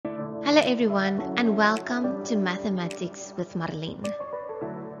Hello everyone and welcome to Mathematics with Marlien.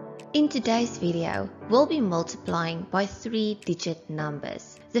 In today's video, we'll be multiplying by 3-digit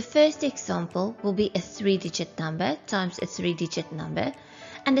numbers. The first example will be a 3-digit number times a 3-digit number,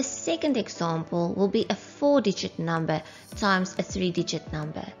 and the second example will be a 4-digit number times a 3-digit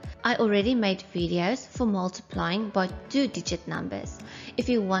number. I already made videos for multiplying by 2-digit numbers. If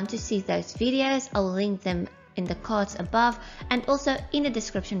you want to see those videos, I'll link them in the cards above and also in the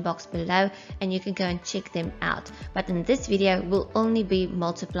description box below, and you can go and check them out. But in this video, we'll only be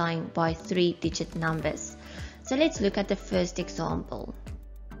multiplying by 3-digit numbers. So let's look at the first example.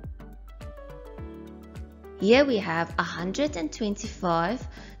 Here we have 125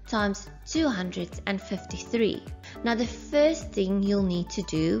 times 253. Now the first thing you'll need to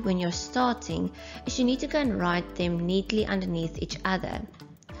do when you're starting is you need to go and write them neatly underneath each other.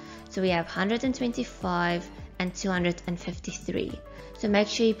 So we have 125 and 253. So make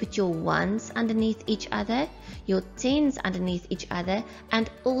sure you put your ones underneath each other, your tens underneath each other, and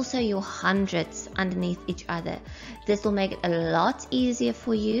also your hundreds underneath each other. This will make it a lot easier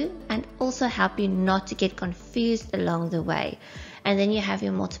for you and also help you not to get confused along the way. And then you have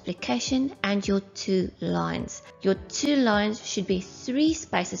your multiplication and your 2 lines. Your 2 lines should be 3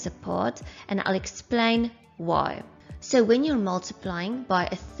 spaces apart, and I'll explain why. So when you're multiplying by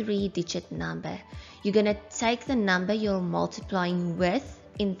a 3-digit number, you're going to take the number you're multiplying with,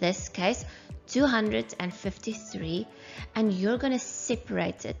 in this case 253, and you're going to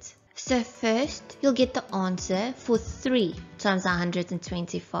separate it. So first you'll get the answer for 3 times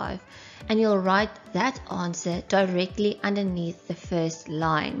 125, and you'll write that answer directly underneath the first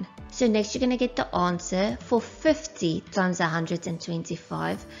line. So next you're going to get the answer for 50 times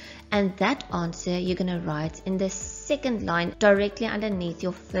 125, and that answer you're going to write in the second line directly underneath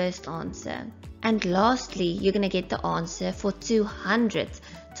your first answer. And lastly, you're going to get the answer for 200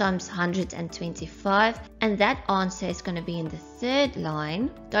 times 125, and that answer is going to be in the third line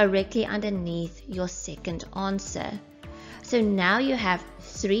directly underneath your second answer. So now you have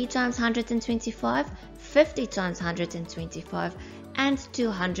 3 times 125, 50 times 125, and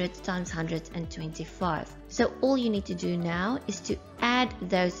 200 times 125. So all you need to do now is to add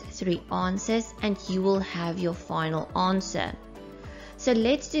those 3 answers and you will have your final answer. So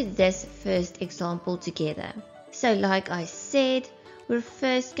let's do this first example together. So like I said, we're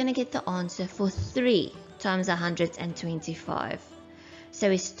first going to get the answer for 3 times 125. So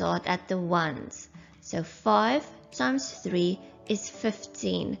we start at the ones. So 5 times 3 is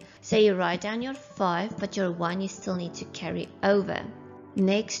 15. So you write down your 5, but your 1 you still need to carry over.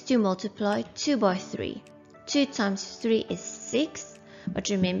 Next, you multiply 2 by 3. 2 times 3 is 6. But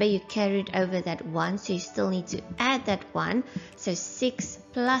remember, you carried over that 1, so you still need to add that 1. So 6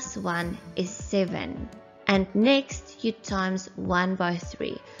 plus 1 is 7. And next, you times 1 by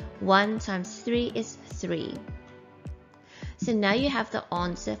 3. 1 times 3 is 3. So now you have the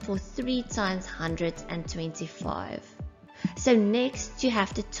answer for 3 times 125. So next, you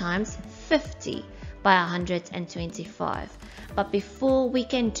have to times 50 by 125. But before we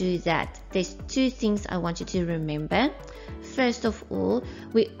can do that, there's 2 things I want you to remember. First of all,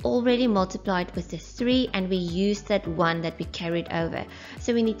 we already multiplied with the 3 and we used that 1 that we carried over.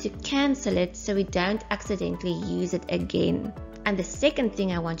 So we need to cancel it so we don't accidentally use it again. And the second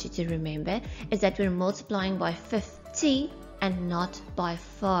thing I want you to remember is that we're multiplying by 50 and not by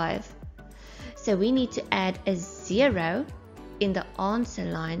 5. So we need to add a 0 in the answer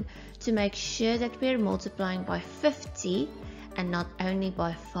line to make sure that we're multiplying by 50 and not only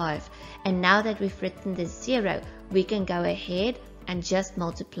by 5. And now that we've written the 0, we can go ahead and just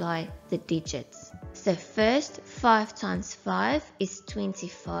multiply the digits. So first, 5 times 5 is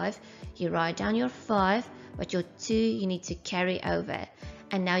 25. You write down your 5, but your 2 you need to carry over.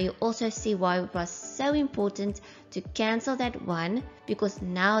 And now you also see why it was so important to cancel that 1, because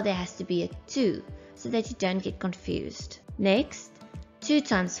now there has to be a 2 so that you don't get confused. Next, 2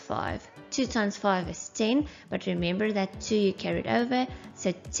 times 5. 2 times 5 is 10, but remember that 2 you carried over,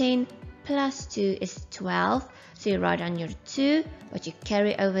 so 10 plus 2 is 12. So you write down your 2, but you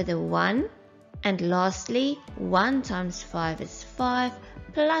carry over the 1. And lastly, 1 times 5 is 5,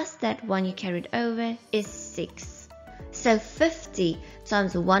 plus that 1 you carried over is 6. So 50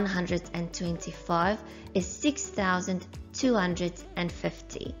 times 125 is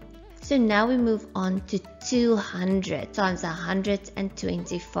 6,250. So now we move on to 200 times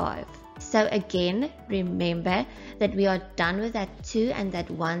 125. So again, remember that we are done with that 2 and that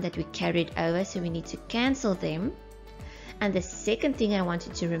 1 that we carried over, so we need to cancel them. And the second thing I want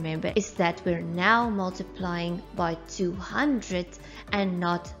you to remember is that we're now multiplying by 200 and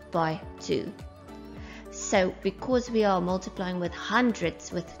not by 2. So because we are multiplying with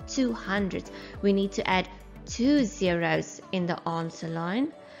hundreds, with 200, we need to add 2 zeros in the answer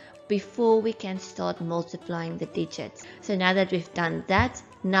line before we can start multiplying the digits. So now that we've done that,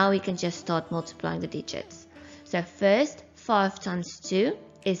 now we can just start multiplying the digits. So first, 5 times 2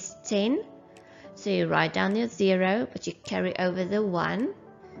 is 10. So you write down your 0, but you carry over the 1.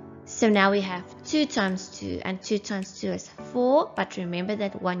 So now we have 2 times 2, and 2 times 2 is 4, but remember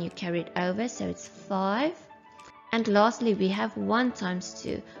that 1 you carried over, so it's 5. And lastly, we have 1 times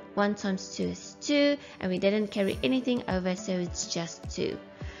 2. 1 times 2 is 2, and we didn't carry anything over, so it's just 2.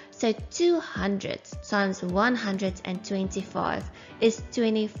 So 200 times 125 is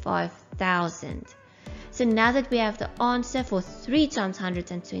 25,000. So now that we have the answer for 3 times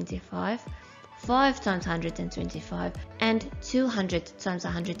 125, 5 times 125, and 200 times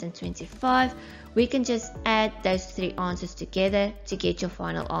 125, we can just add those 3 answers together to get your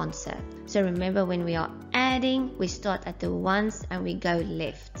final answer. So remember, when we are adding, we start at the ones and we go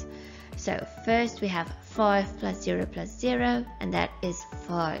left. So first we have 5 plus 0 plus 0, and that is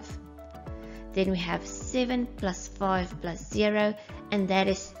 5. Then we have 7 plus 5 plus 0, and that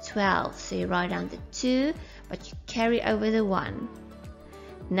is 12. So you write down the 2, but you carry over the 1.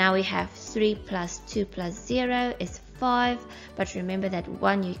 Now we have 3 plus 2 plus 0 is 5, but remember that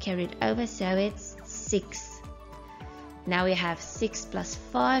 1 you carried over, so it's 6. Now we have 6 plus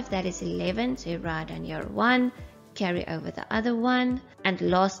 5, that is 11, so you write down your 1, carry over the other 1. And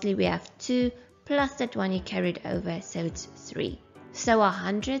lastly, we have 2 plus that 1 you carried over, so it's 3. So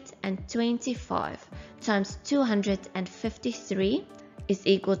 125 times 253 is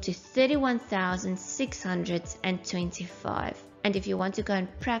equal to 31,625. And if you want to go and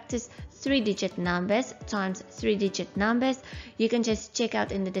practice 3-digit numbers times 3-digit numbers, you can just check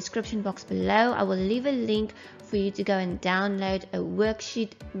out in the description box below. I will leave a link for you to go and download a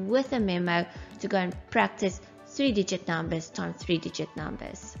worksheet with a memo to go and practice 3-digit numbers times 3-digit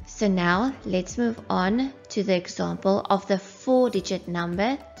numbers. So now let's move on to the example of the 4-digit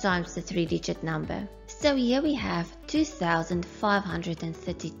number times the 3-digit number. So here we have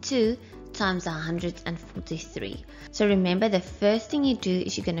 2,532 times 143. So remember, the first thing you do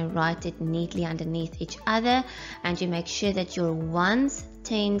is you're going to write it neatly underneath each other, and you make sure that your ones,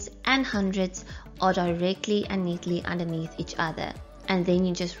 tens and hundreds are directly and neatly underneath each other. And then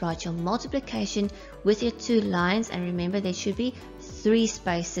you just write your multiplication with your 2 lines, and remember there should be 3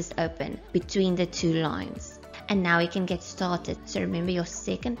 spaces open between the 2 lines. And now we can get started. So remember, your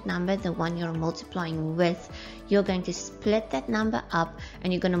second number, the one you're multiplying with, you're going to split that number up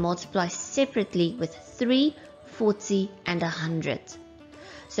and you're going to multiply separately with 3, 40 and 100.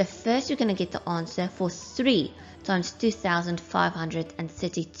 So first you're going to get the answer for 3 times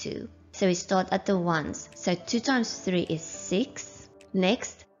 2,532. So we start at the ones. So 2 times 3 is 6.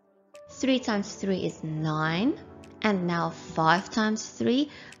 Next, 3 times 3 is 9. And now 5 times 3.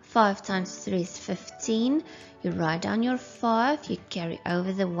 5 times 3 is 15. You write down your 5, you carry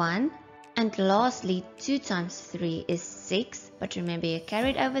over the 1. And lastly, 2 times 3 is 6. But remember, you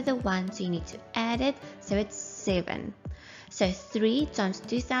carried over the 1, so you need to add it, so it's 7. So 3 times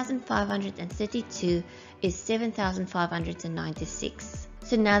 2,532 is 7,596.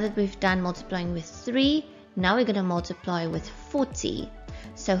 So now that we've done multiplying with 3, now we're going to multiply with 40.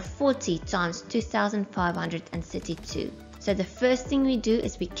 So 40 times 2,532. So the first thing we do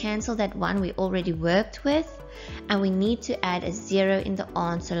is we cancel that 1 we already worked with, and we need to add a 0 in the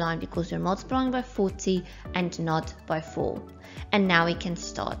answer line because we're multiplying by 40 and not by 4. And now we can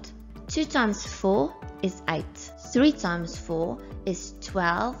start. 2 times 4 is 8. 3 times 4 is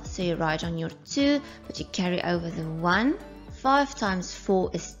 12, so you write on your 2, but you carry over the 1. 5 times 4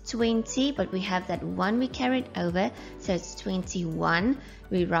 is 20, but we have that 1 we carried over, so it's 21.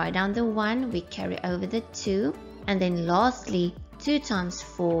 We write down the 1, we carry over the 2. And then lastly, 2 times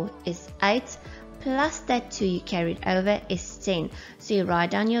 4 is 8, plus that 2 you carried over is 10. So you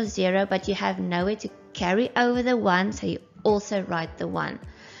write down your 0, but you have nowhere to carry over the 1, so you also write the 1.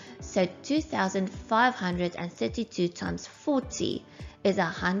 So 2,532 times 40 is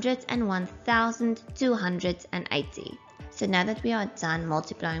 101,280. So now that we are done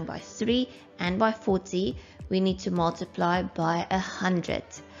multiplying by 3 and by 40, we need to multiply by 100.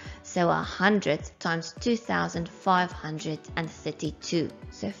 So 100 times 2,532.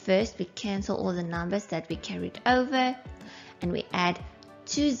 So first we cancel all the numbers that we carried over, and we add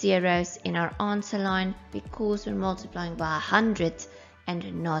 2 zeros in our answer line because we're multiplying by 100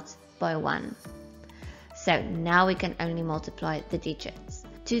 and not by 1. So now we can only multiply the digits.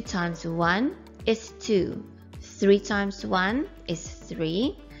 2 times 1 is 2. 3 times 1 is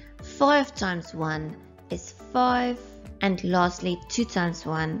 3. 5 times 1 is 5. And lastly, 2 times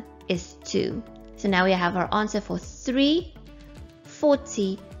 1 is 2. So now we have our answer for 3,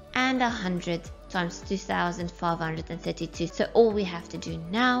 40 and 100 times 2,532. So all we have to do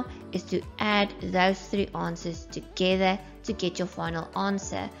now is to add those three answers together to get your final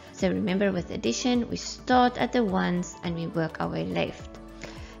answer. So remember, with addition, we start at the ones and we work our way left.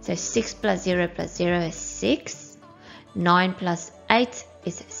 So 6 plus 0 is 6. 9 plus 8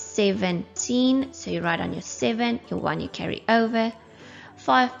 is 17. So you write on your 7, your 1 you carry over.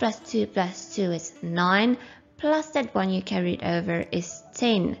 5 plus 2 is 9. Plus that 1 you carried over is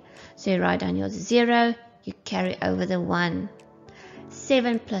 10. So you write down your 0, you carry over the 1.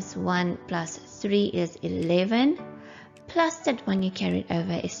 7 plus 1 plus 3 is 11. Plus that 1 you carried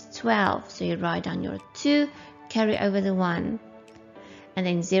over is 12. So you write down your 2, carry over the 1. And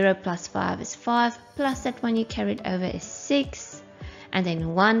then 0 plus 5 is 5. Plus that 1 you carried over is 6. And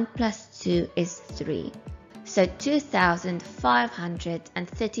then 1 plus 2 is 3. So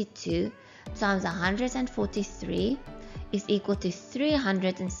 2,532 times 143 is equal to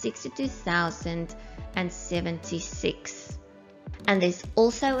 362,076. And there's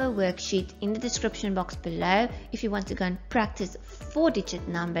also a worksheet in the description box below if you want to go and practice 4-digit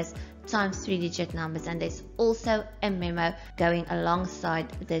numbers times 3-digit numbers, and there's also a memo going alongside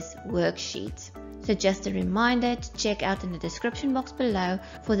this worksheet. So just a reminder to check out in the description box below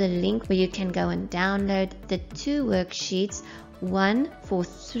for the link where you can go and download the 2 worksheets, one for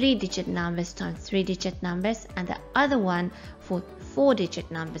 3-digit numbers times 3-digit numbers and the other one for 4-digit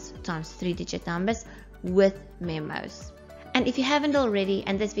numbers times 3-digit numbers with memos. And if you haven't already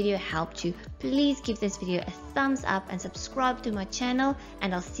and this video helped you, please give this video a thumbs up and subscribe to my channel,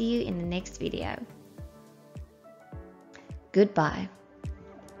 and I'll see you in the next video. Goodbye.